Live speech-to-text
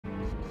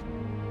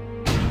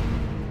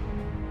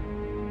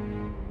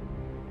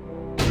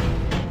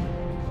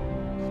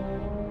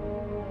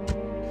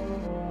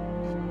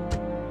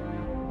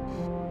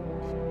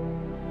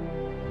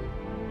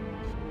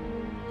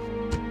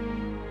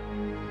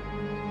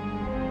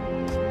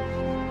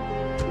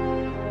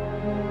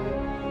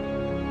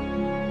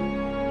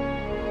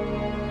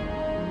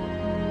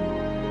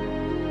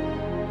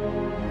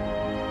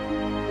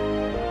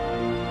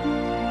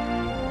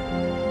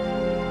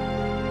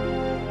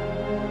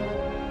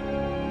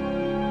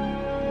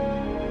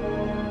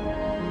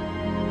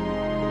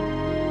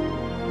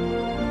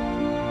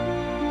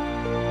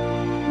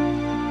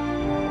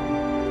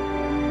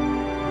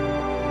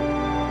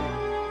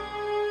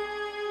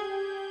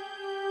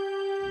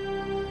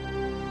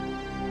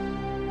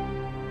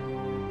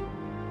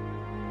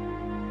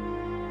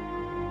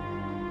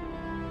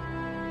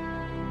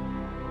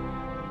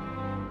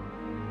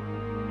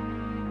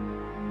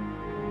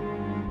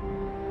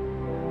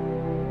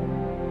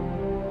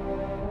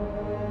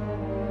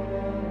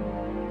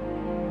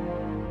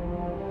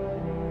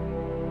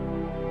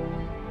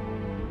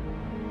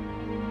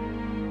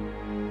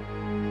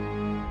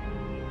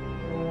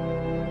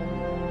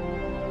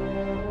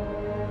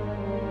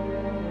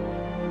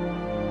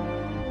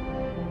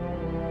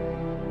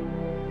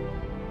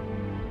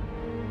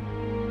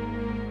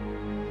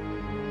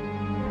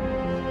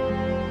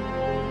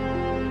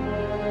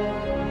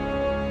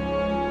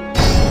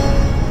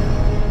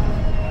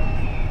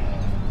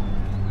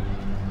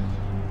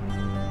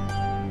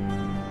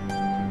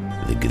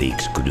the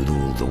Greeks could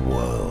rule the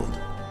world.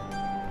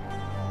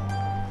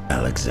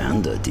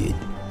 Alexander did.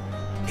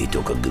 He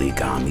took a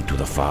Greek army to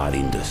the far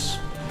Indus.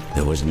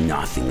 There was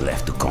nothing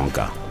left to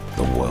conquer.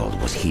 The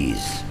world was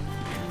his.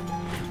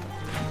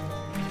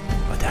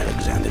 But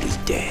Alexander is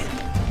dead.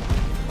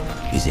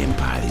 His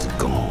empire is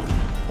gone.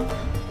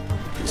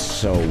 And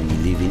so we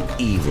live in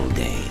evil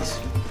days.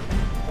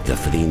 The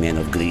free men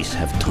of Greece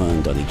have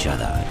turned on each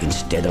other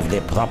instead of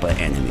their proper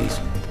enemies,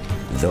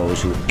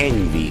 those who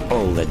envy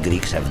all that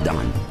Greeks have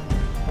done.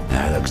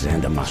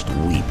 Alexander must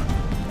weep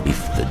if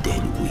the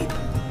dead weep.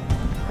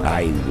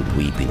 I would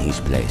weep in his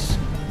place,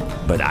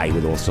 but I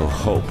would also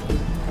hope.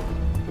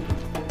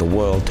 The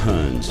world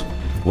turns.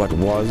 What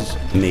was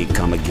may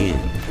come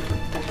again.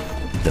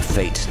 The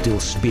fates still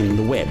spin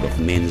the web of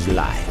men's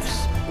lives.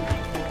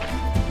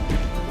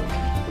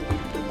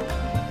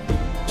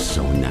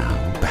 So now,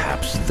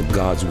 perhaps the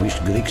gods wish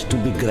Greeks to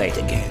be great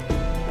again.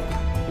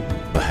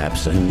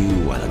 Perhaps a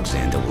new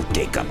Alexander will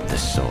take up the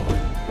sword.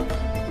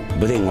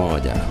 Bring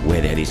order where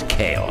there is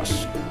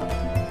chaos.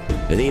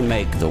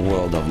 Remake the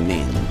world of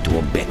men to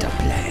a better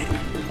plan.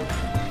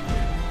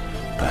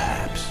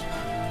 Perhaps.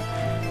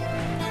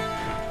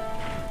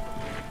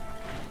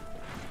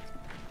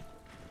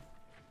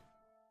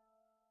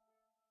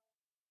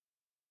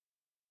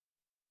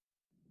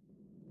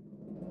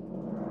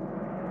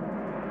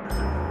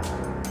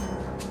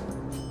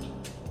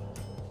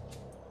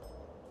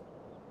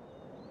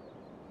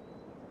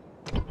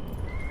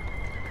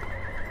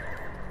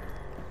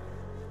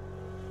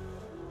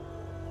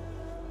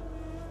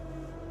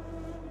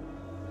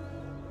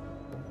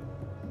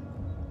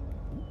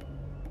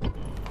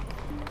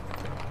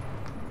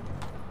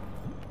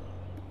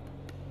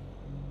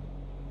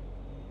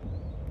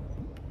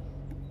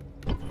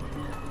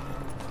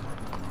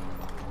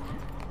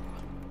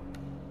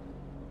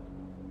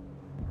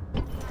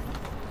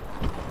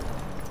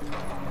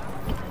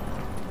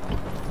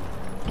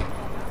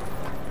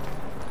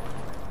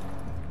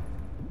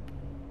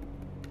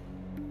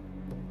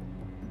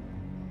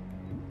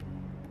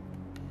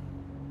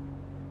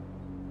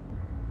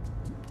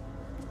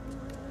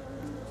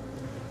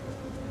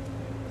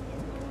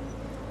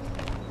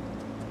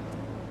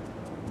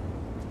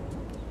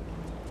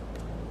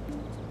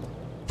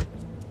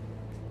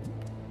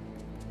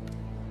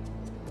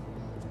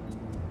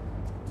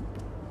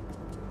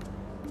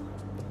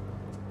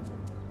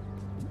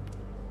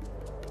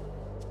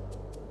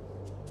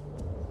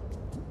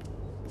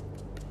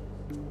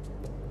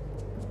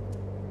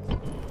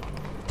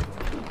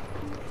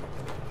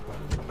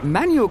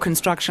 Manual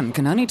construction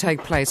can only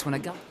take place when a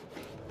gun...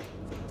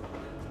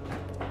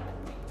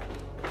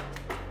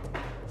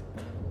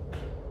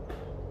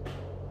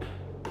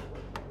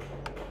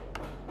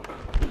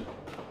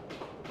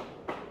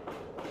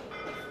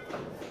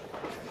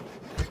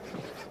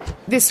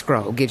 This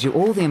scroll gives you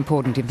all the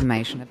important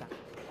information about...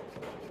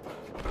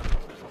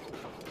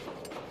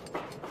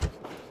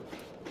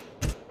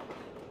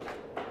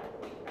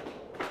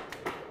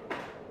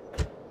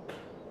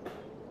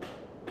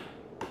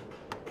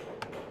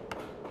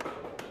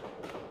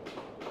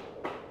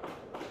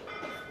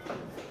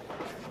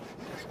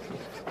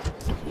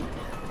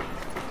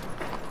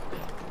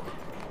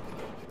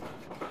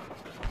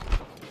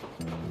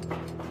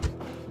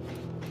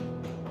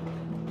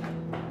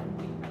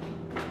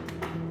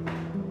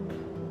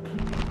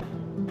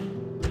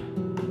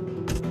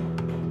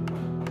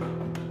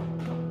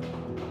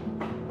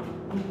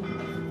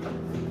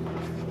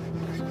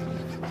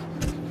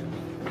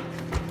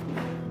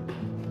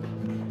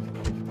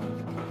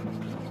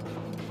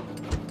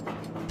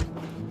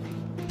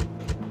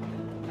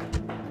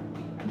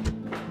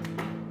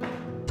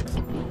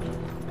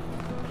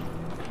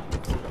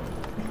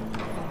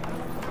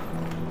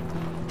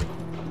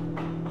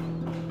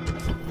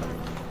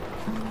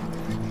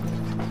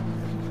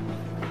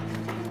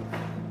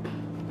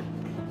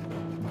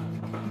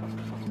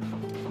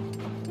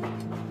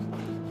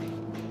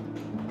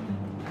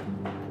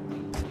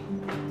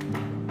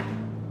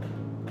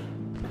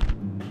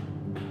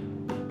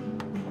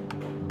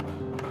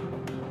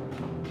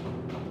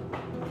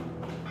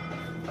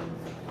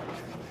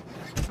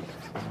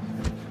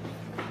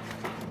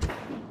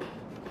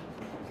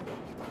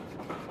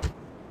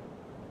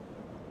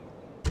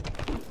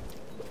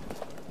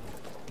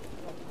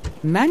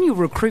 Manual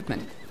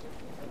recruitment.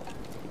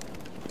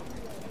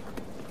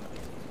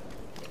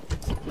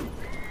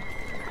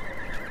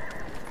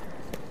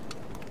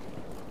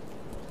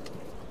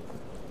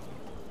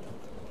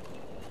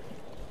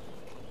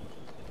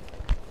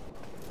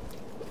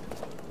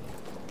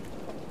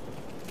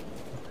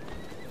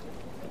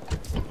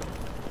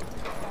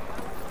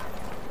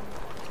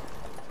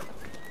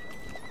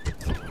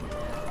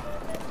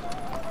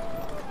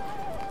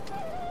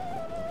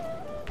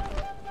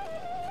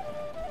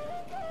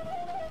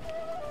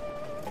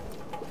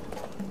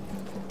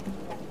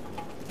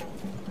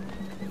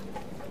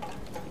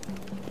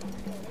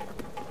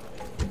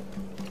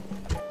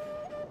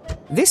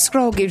 This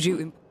scroll gives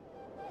you...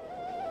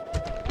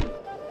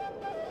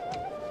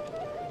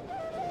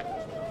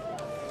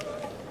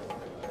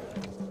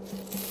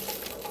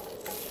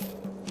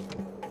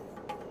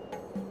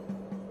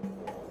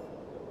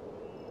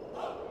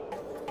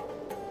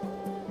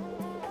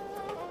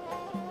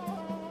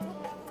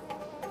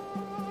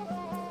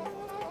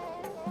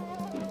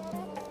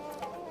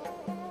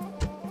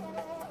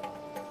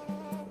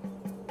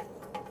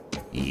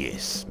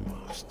 Yes,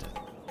 master.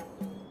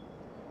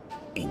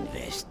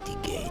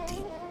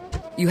 Investigating.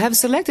 You have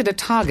selected a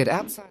target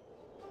outside.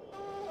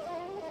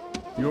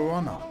 Your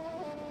Honor.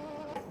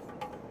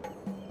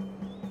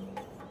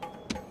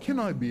 Can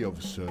I be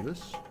of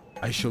service?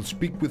 I shall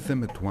speak with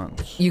them at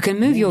once. You can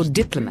move your Most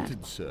diplomat.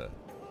 depleted, sir.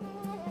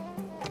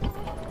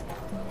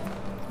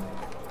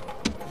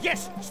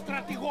 Yes,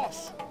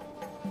 strategos!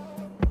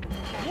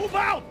 Move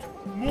out!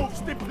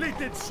 Moves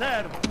depleted,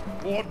 sir!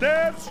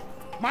 Orders!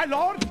 My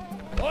lord!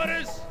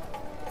 Orders!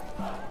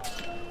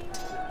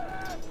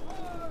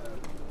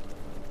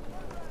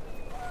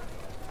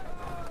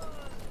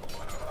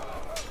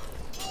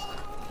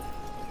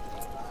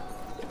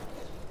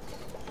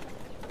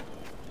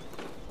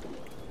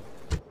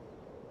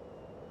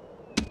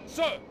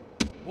 Sir!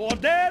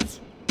 Orders!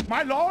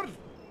 My lord!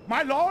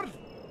 My lord!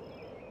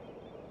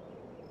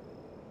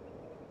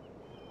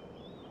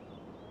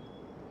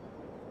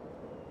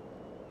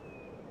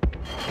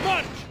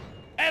 March!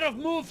 Out of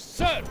move,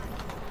 sir!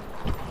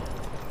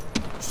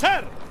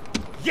 Sir!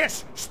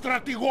 Yes,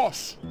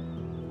 strategos!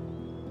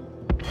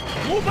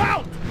 Move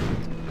out!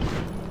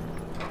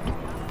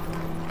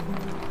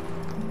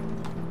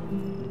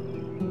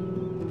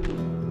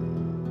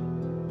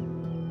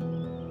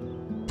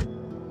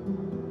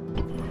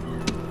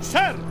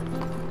 Sir!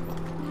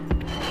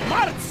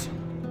 March!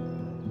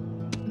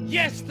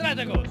 Yes,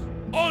 strategos!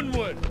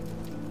 Onward!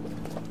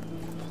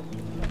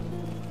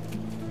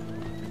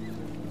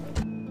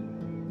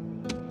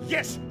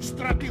 Yes,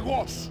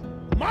 strategos!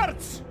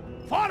 March!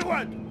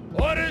 Forward!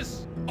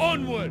 Orders!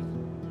 Onward!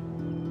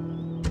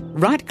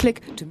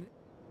 Right-click to move.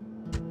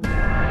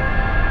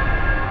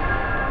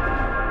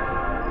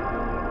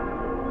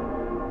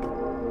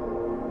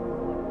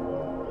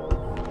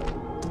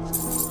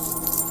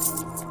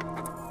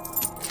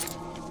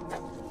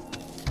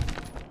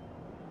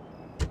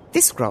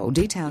 This scroll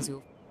details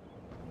your...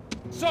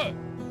 Sir!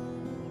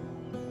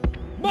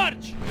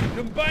 March!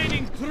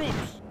 Combining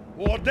troops!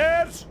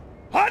 Orders!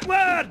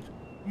 Onward!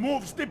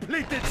 Moves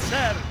depleted,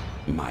 sir!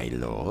 My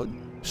lord,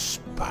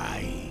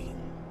 spy.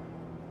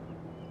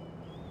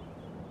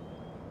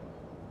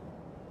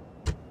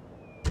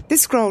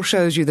 This scroll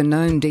shows you the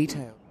known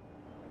detail.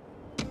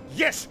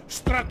 Yes,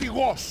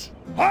 strategos!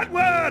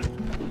 Onward!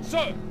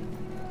 Sir!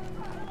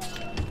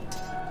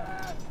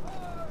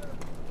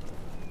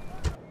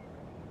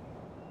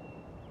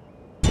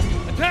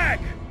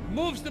 Attack!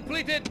 Moves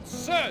depleted,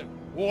 sir!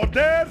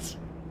 Orders!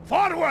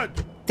 Forward!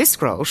 This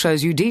scroll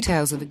shows you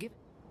details of the given.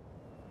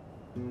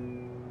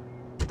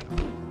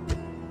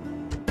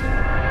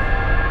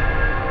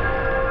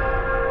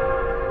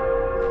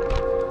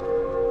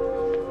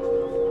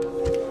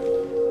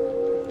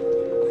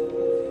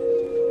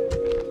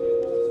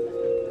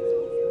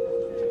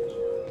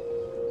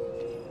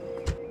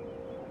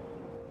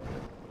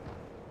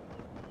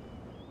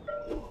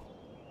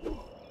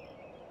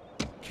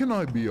 Can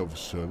I be of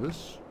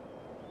service?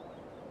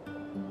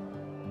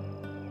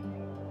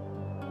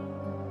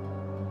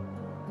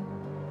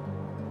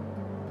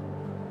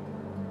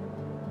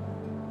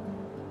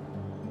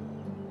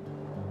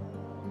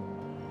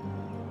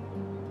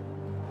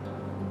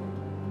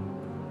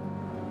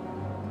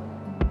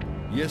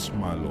 Yes,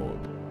 my lord.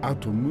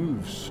 Out to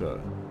move, sir.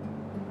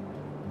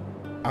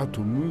 Out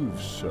to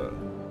move, sir.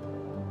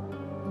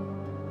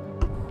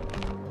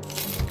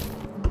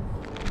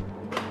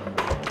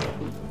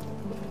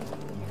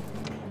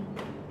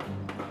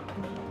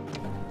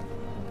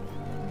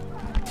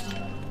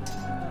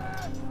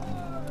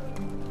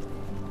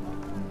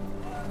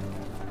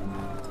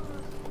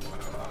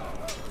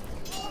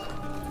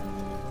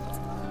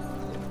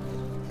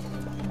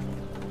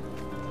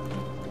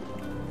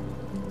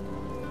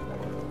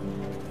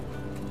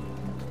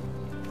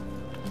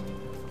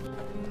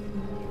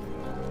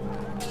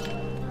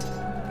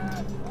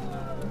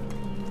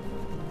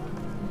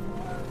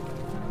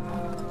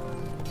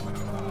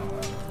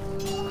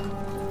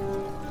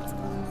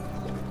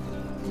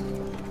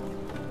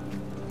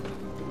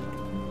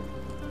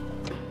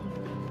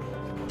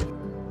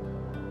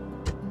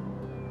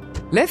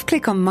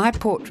 Left-click on My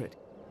Portrait.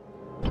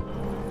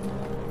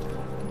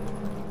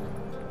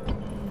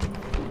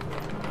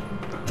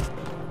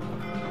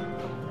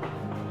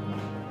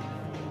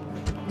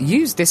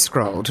 Use this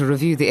scroll to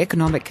review the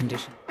economic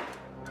condition.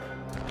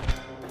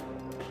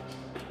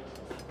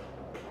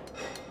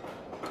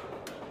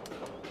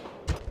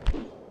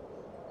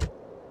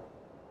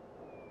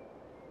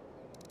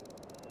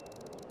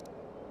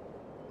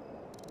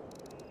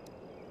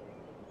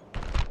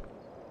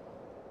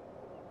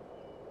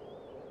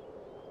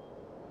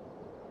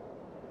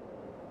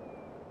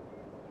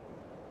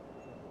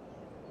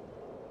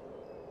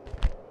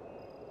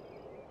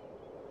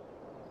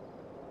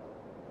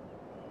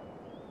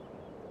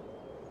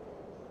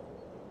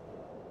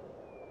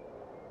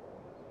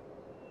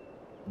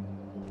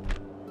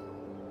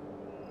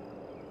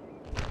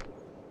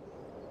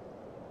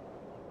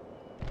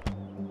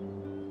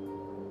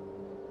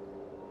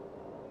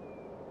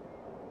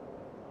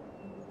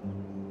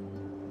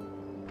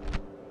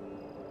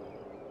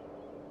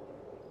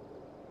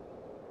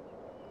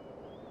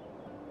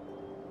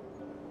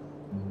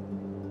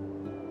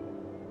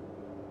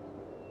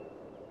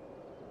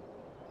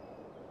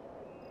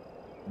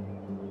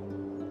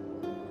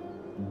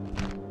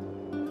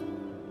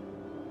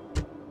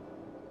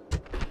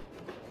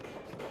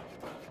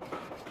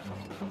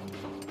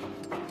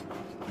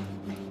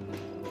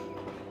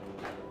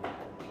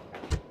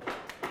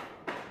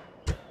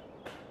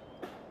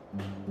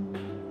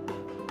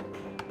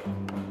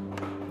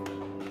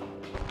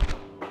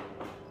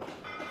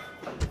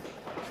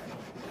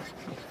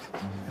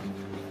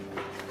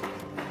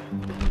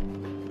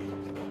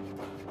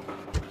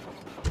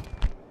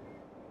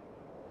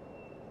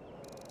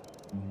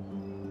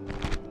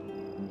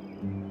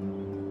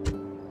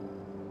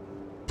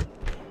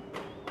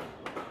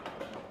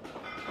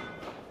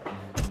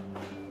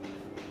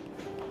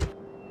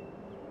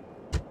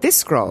 This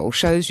scroll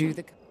shows you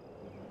the...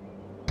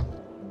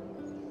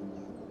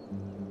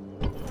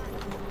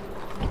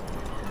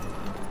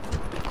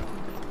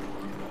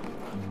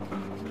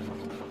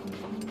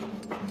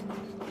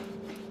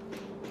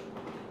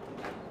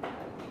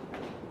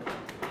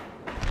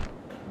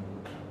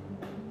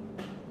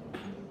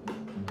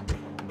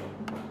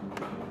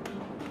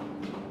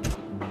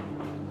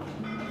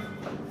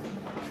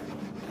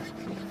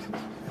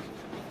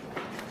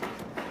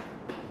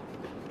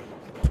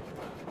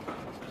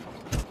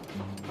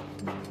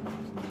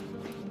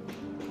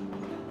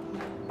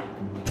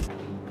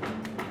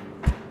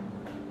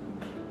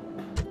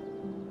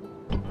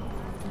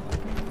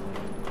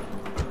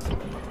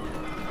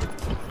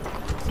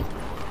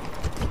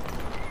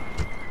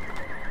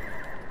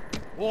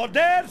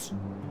 Orders!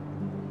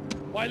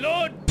 My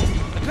lord!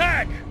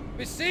 Attack!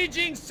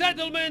 Besieging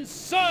settlements,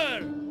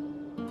 sir!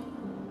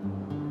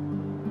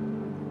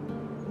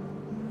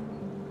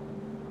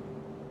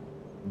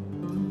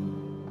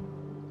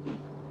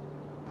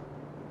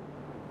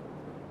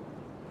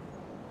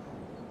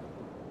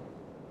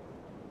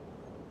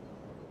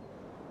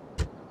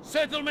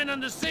 Settlement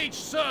under siege,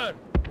 sir!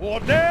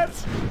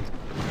 Orders!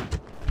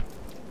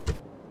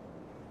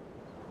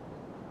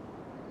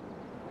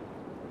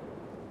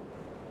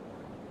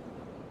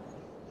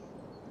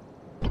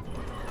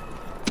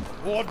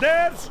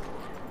 Orders!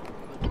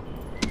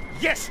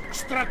 Yes,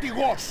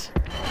 strategos!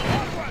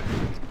 Forward!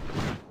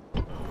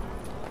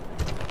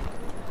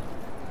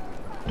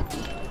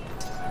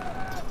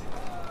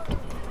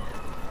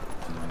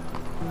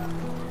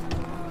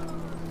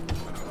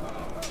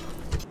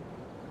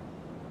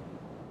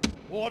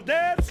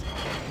 Orders!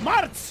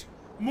 March!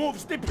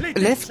 Moves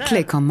depleted, Left sir.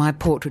 click on my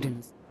portrait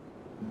in...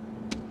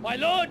 My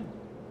lord!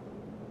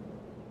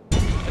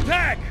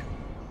 Attack!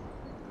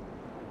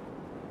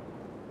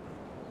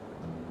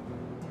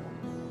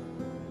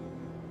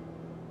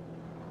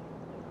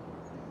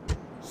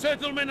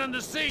 Settlement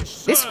under siege,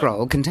 sir! This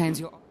scroll contains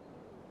your...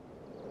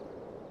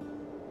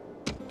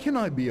 Can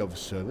I be of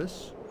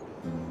service?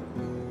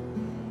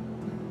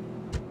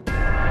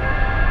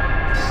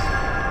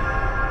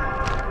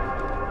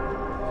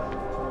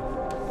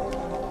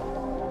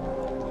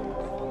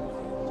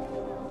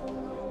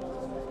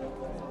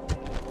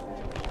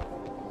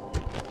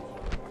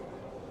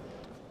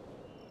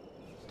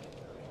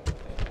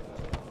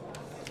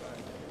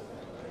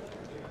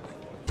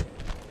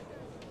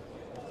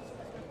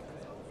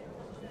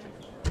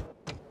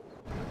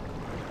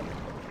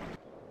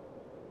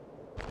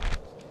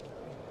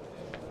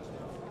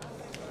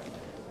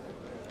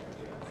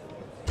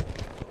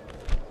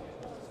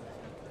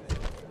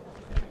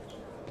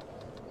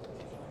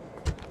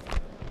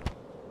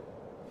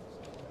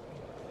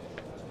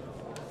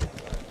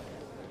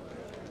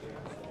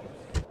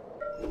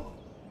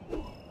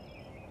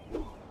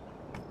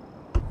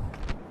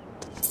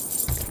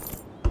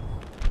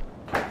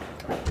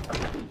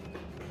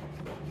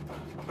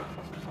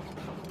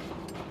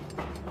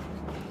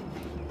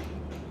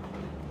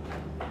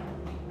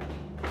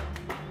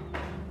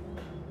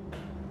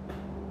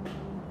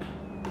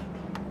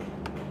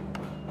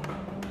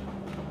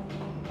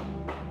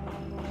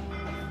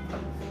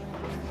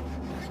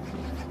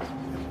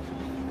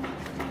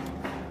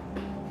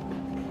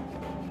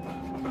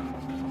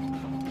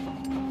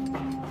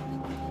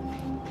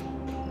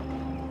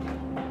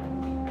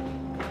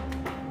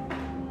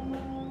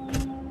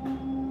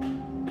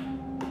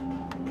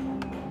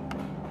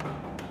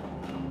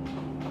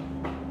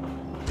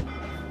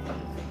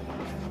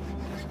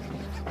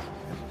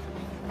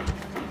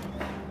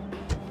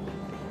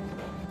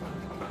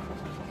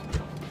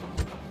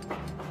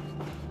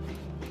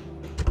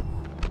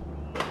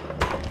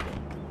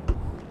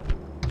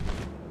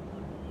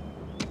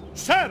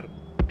 Sir!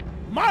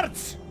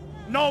 March!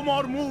 No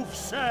more moves,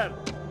 sir!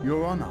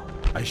 Your Honor,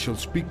 I shall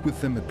speak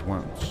with them at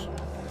once.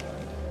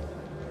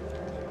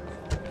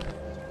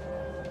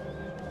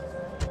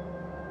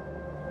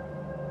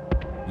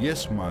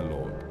 Yes, my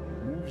lord.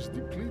 Moves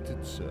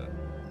depleted, sir.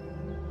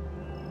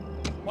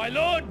 My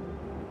lord!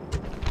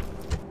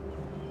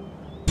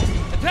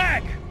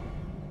 Attack!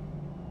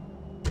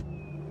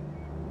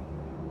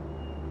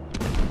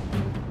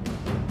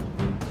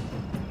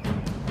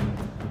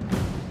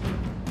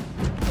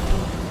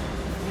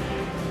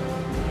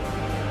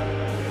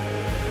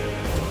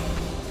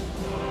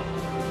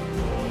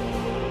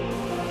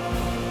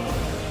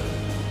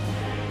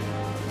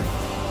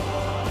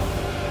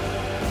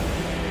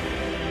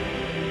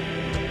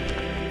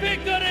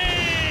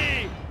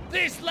 Victory!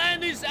 This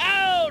land is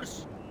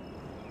ours!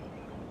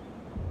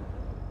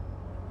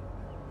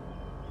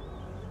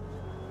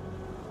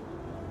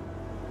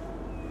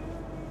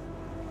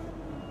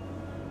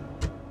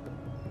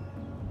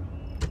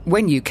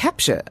 When you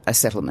capture a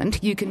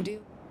settlement, you can do...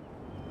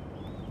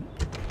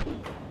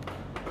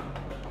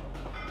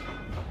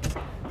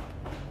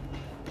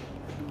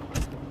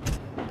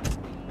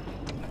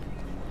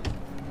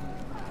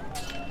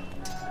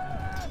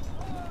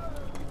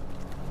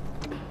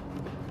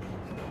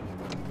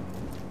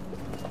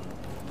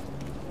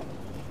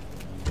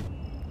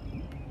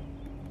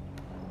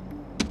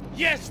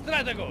 Yes,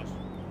 strategos!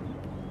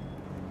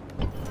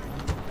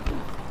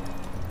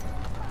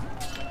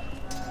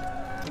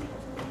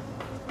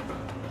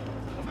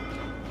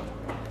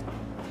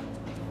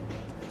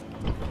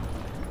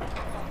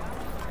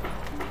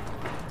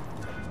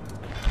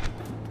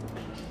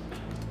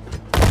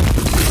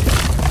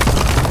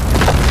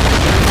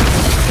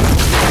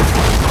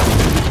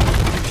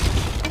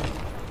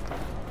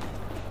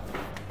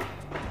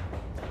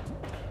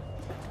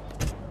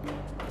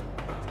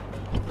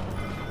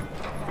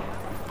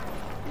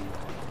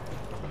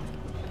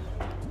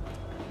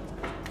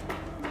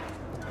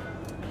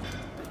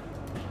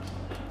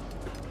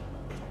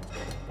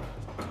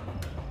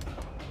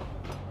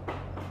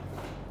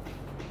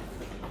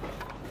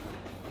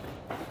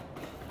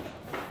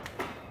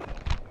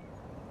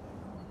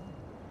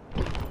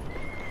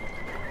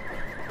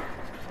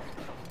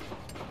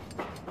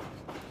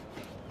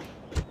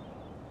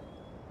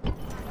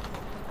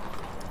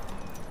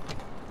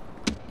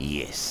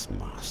 Yes,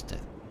 master.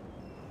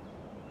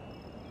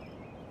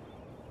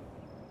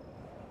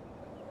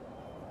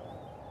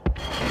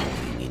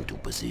 Moving into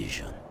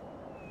position.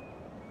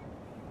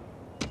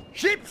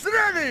 Ships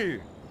ready!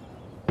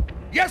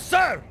 Yes,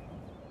 sir!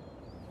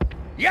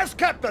 Yes,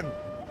 Captain!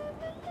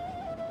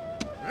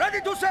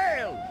 Ready to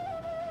sail!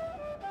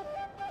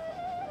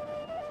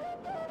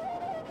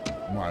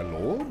 My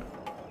lord?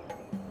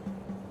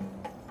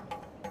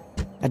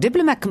 A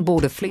diplomat can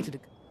board a fleet at a...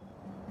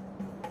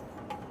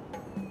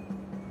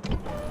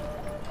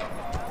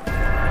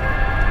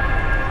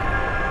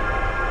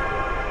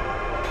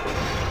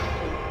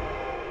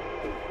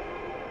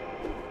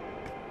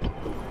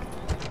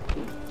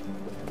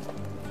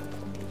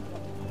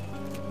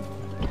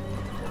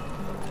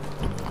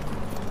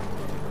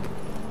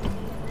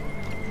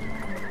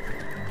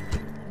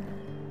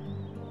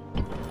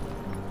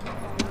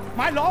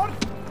 My lord?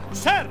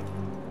 Sir!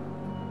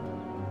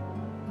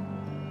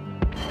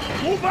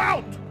 Move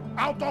out!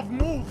 Out of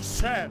move,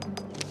 sir!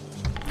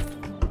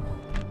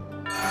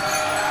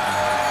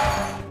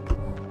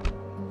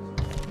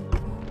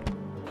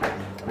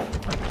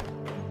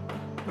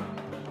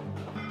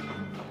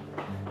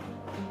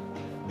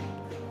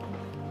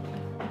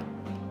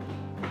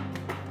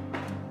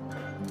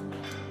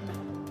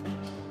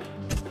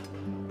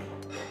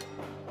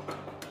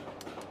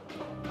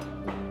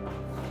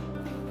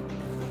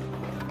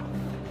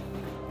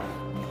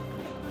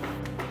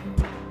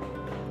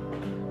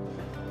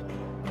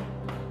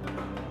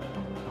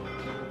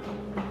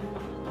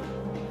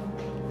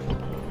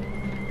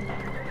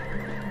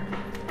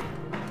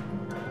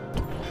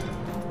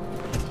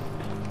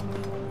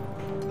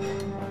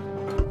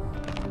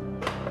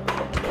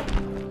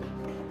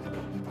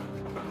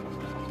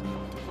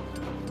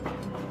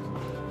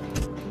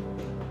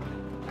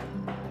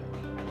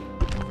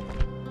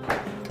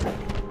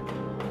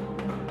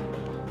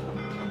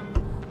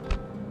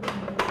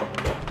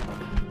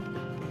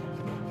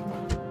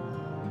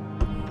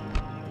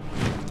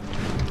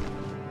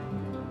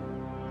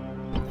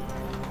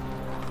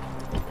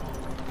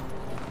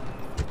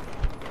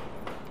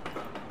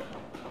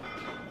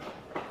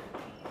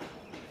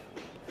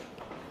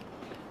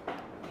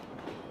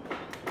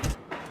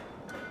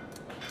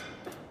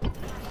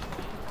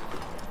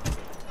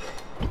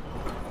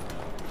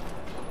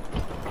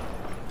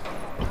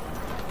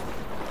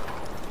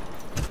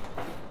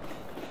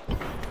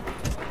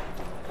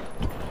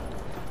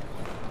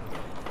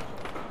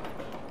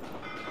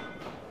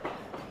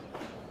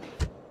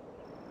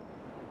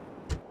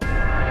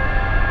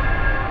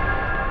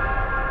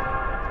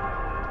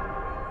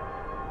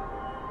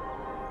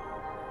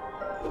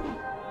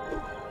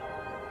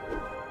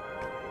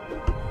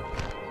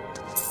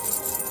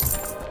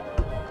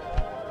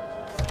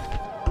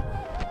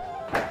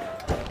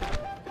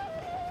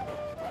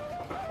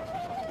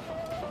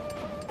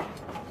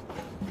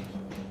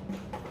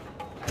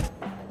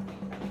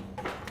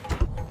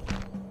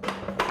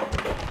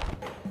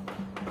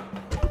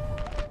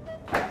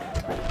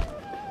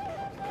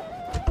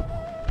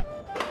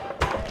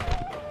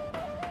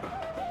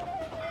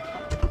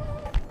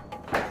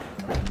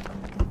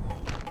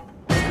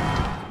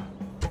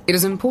 It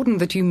is important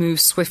that you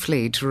move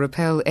swiftly to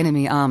repel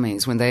enemy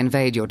armies when they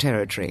invade your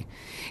territory.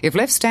 If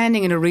left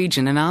standing in a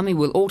region, an army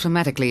will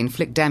automatically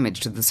inflict damage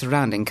to the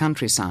surrounding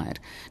countryside,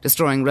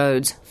 destroying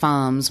roads,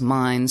 farms,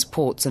 mines,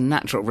 ports and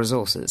natural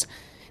resources.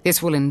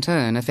 This will in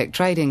turn affect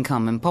trade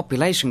income and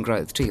population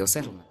growth to your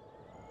settlement.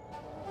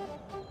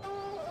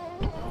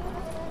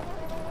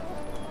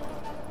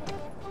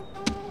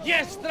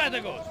 Yes,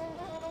 strategos!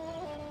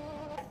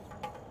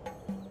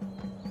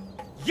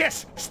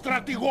 Yes,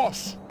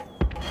 strategos!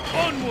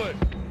 Onward!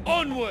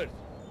 Onward!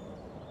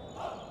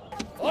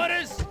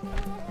 Orders!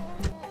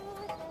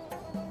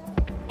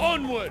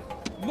 Onward!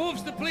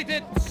 Moves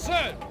depleted,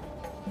 sir!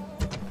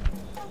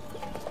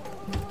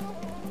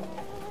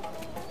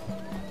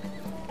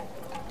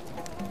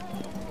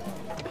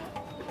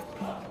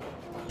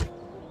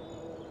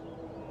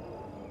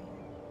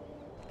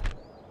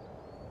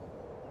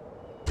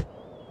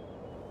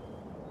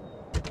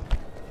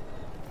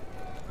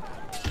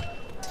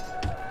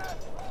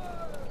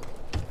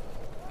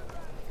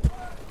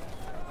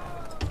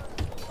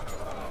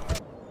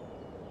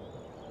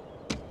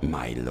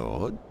 My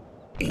lord,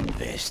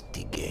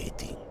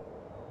 investigating.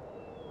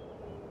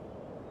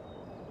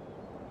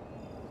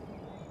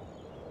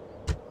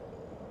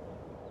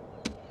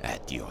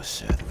 At your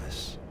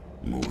service,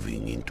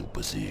 moving into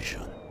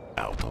position.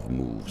 Out of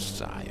moves,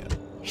 sire.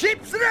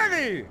 Ships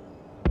ready!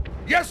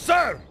 Yes,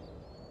 sir!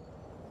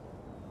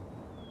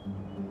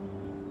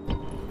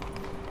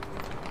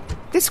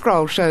 This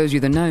scroll shows you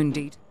the known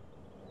details.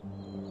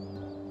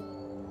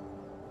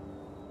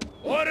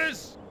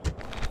 Orders!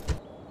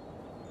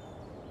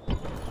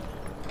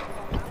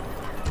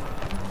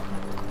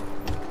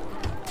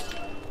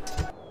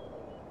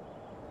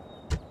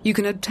 You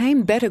can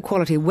obtain better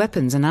quality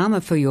weapons and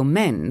armor for your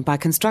men by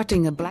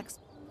constructing a black...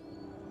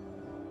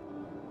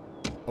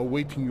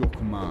 Awaiting your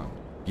command.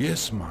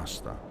 Yes,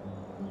 master.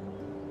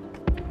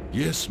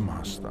 Yes,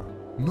 master.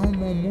 No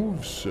more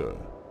moves, sir.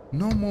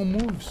 No more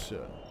moves,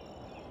 sir.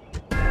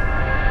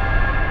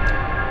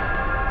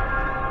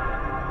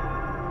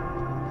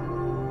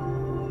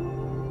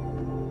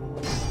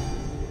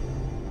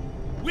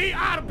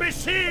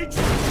 Besiege!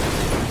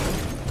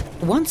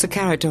 Once a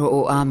character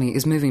or army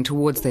is moving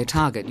towards their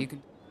target, you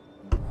can...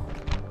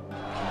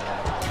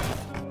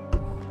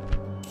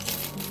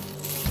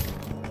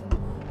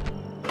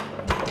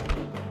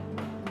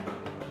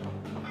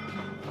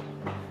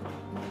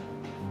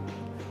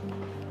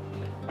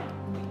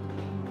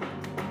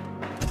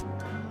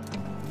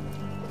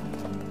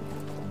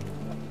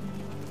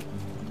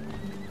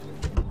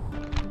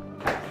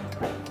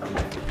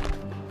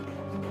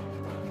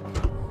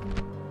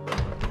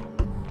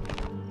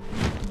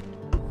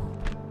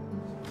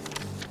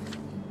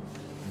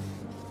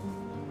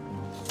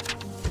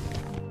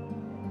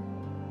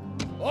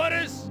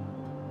 Orders!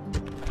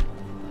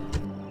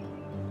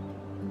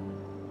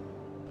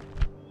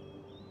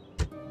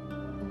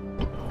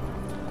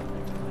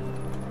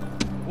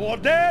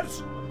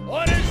 Orders!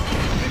 Orders!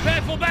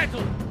 Prepare for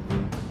battle!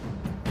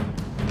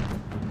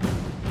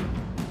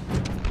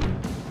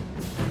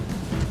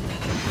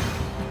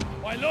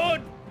 My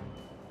lord!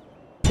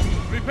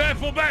 Prepare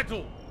for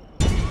battle!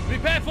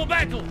 Prepare for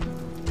battle!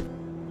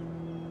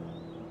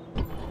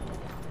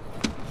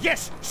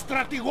 Yes,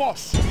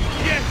 strategos!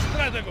 Yes,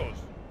 strategos!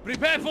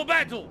 Prepare for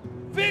battle!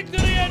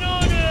 Victory and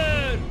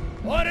honor!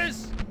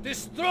 Orders!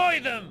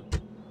 Destroy them!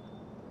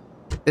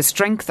 The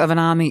strength of an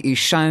army is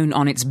shown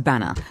on its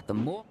banner. The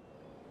more...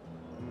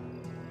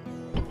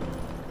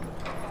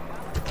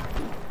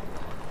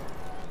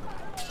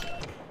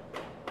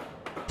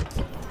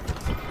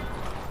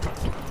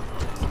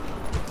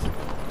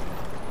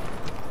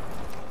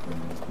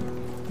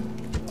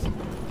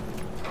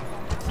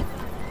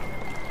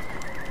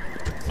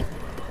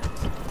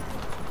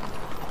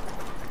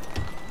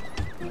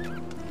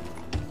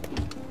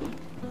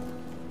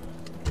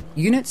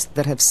 Units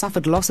that have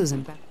suffered losses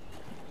in battle.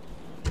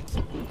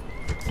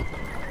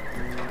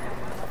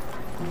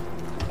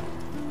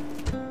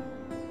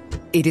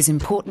 It is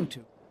important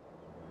to...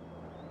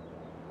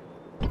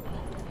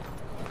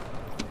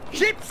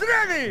 Ships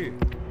ready!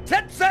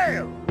 Set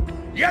sail!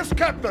 Yes,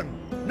 Captain!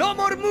 No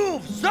more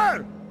moves,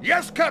 sir!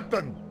 Yes,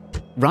 Captain!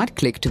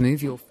 Right-click to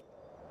move your...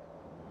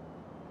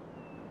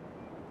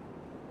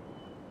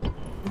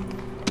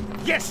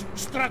 Yes,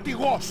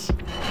 strategos!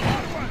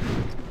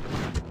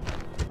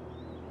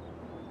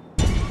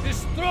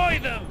 Destroy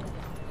them!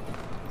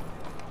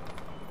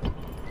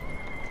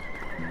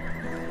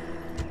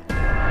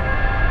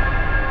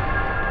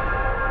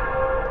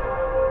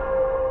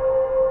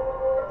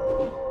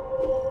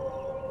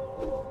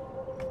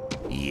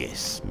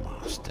 Yes,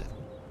 master.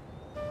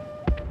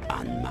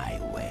 On my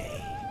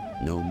way.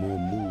 No more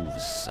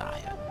moves,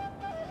 sire.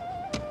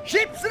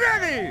 Ships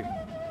ready!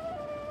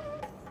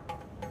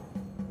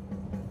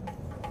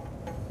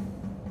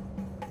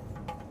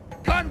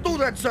 Can't do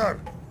that, sir!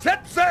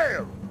 Set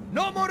sail!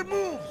 No more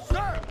moves,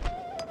 sir!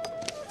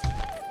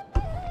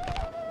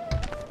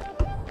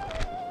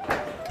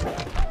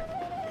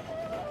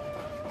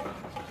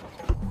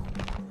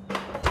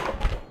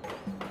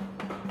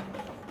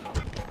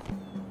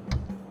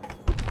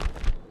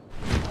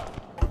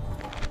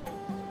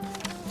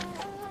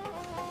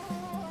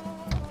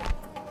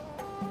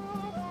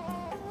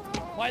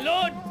 My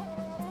lord!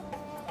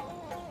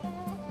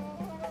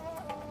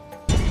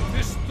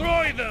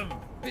 Destroy them!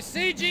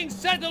 Besieging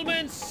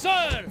settlements,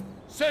 sir!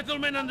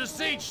 Settlement under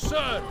siege,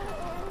 sir!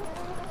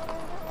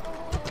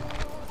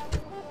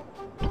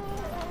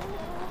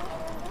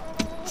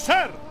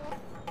 Sir!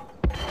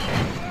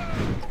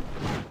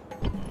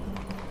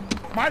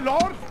 My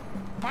lord!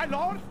 My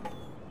lord!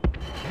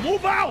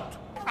 Move out!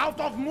 Out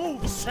of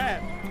move,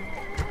 sir!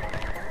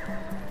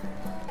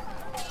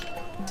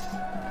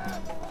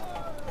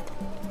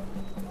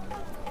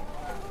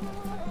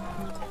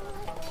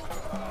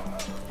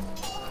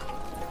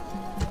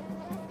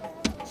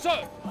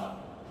 Sir!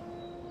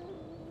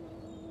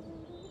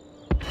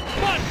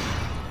 March!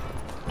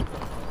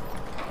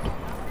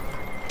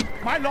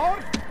 My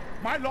lord!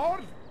 My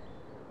lord!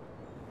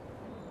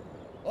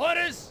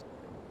 Orders!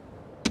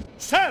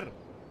 Sir!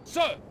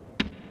 Sir!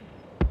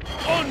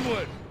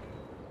 Onward!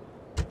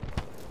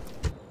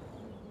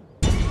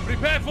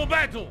 Prepare for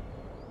battle!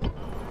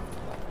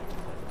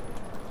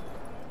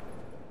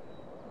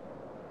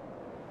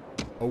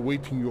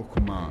 Awaiting your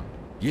command.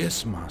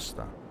 Yes,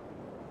 master.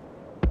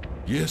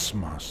 Yes,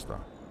 master.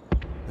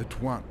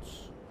 At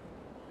once.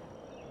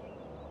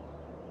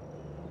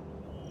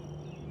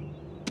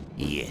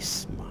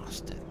 Yes,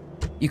 master.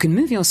 You can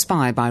move your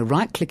spy by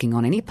right-clicking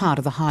on any part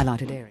of the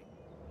highlighted area.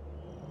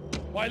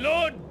 My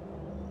lord!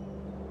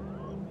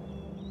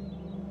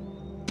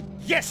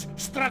 Yes,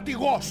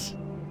 strategos!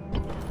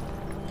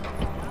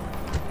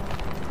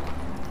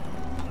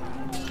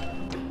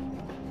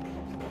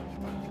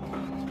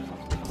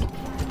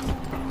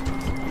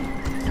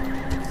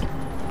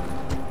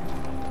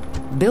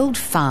 Build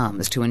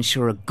farms to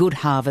ensure a good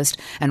harvest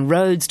and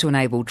roads to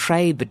enable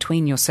trade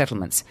between your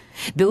settlements.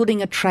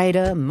 Building a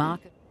trader,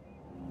 market...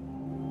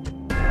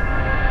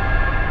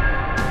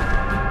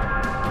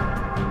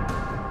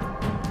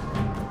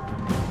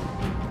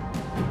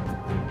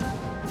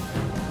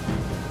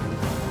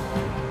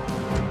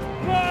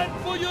 Run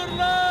for your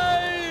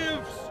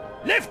lives!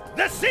 Lift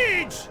The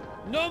siege!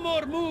 No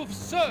more moves,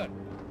 sir!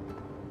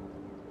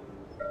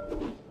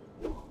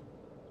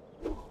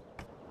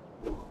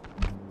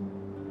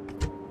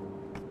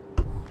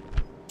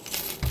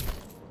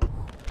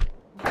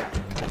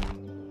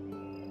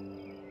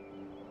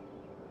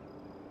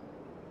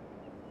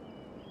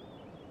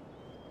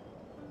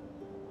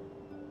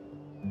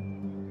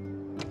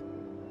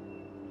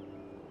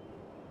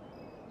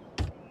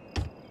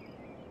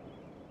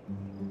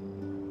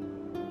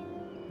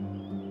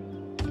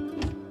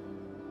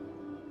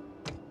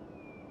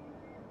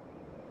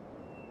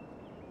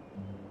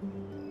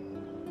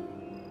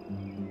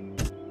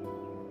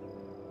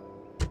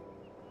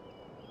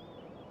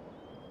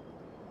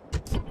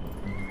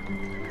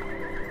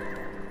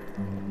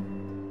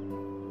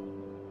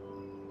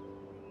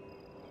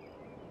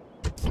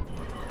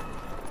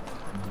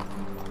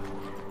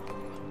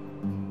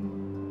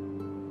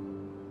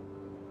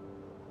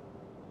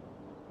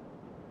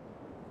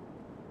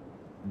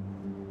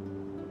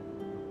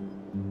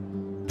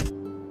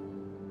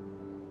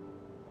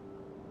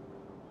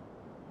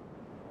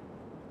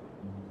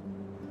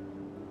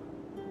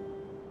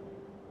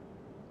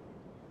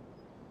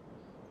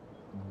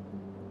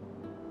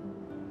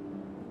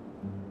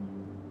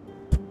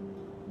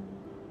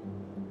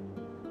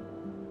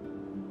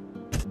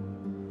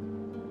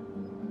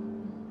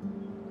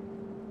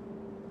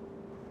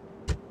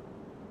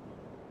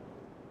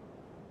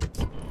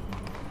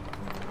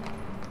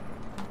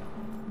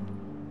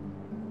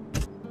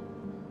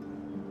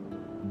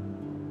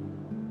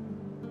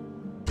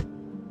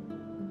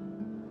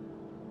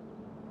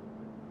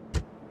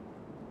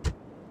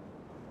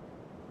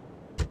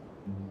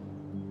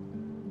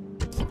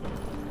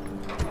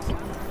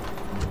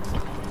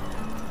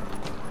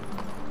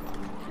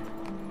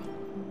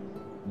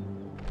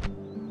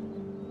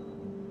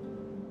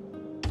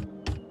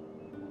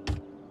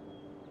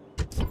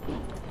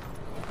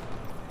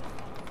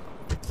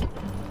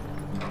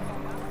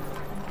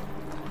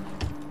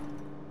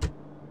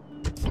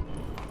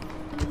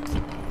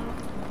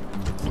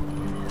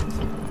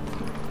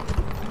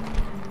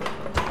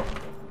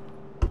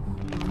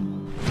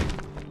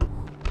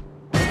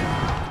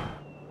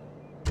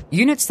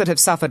 Units that have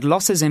suffered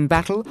losses in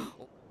battle.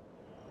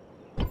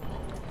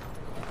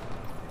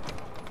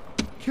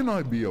 Can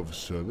I be of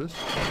service?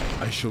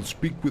 I shall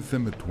speak with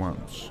them at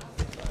once.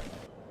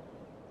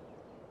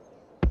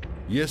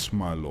 Yes,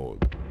 my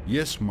lord.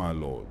 Yes, my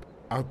lord.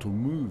 How to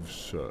move,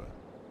 sir?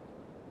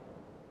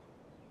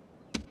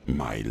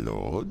 My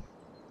lord?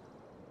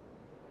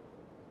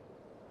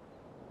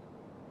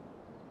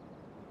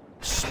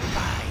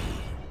 Spy.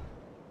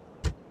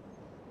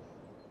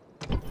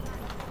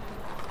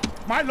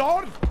 My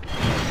lord!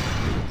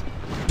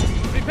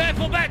 Prepare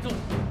for battle!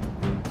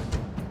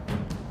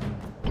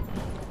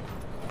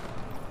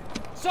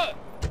 Sir!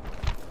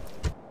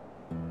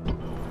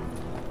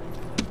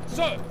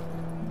 Sir!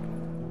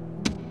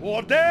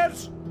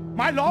 Orders!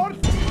 My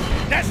lord!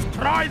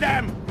 Destroy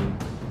them!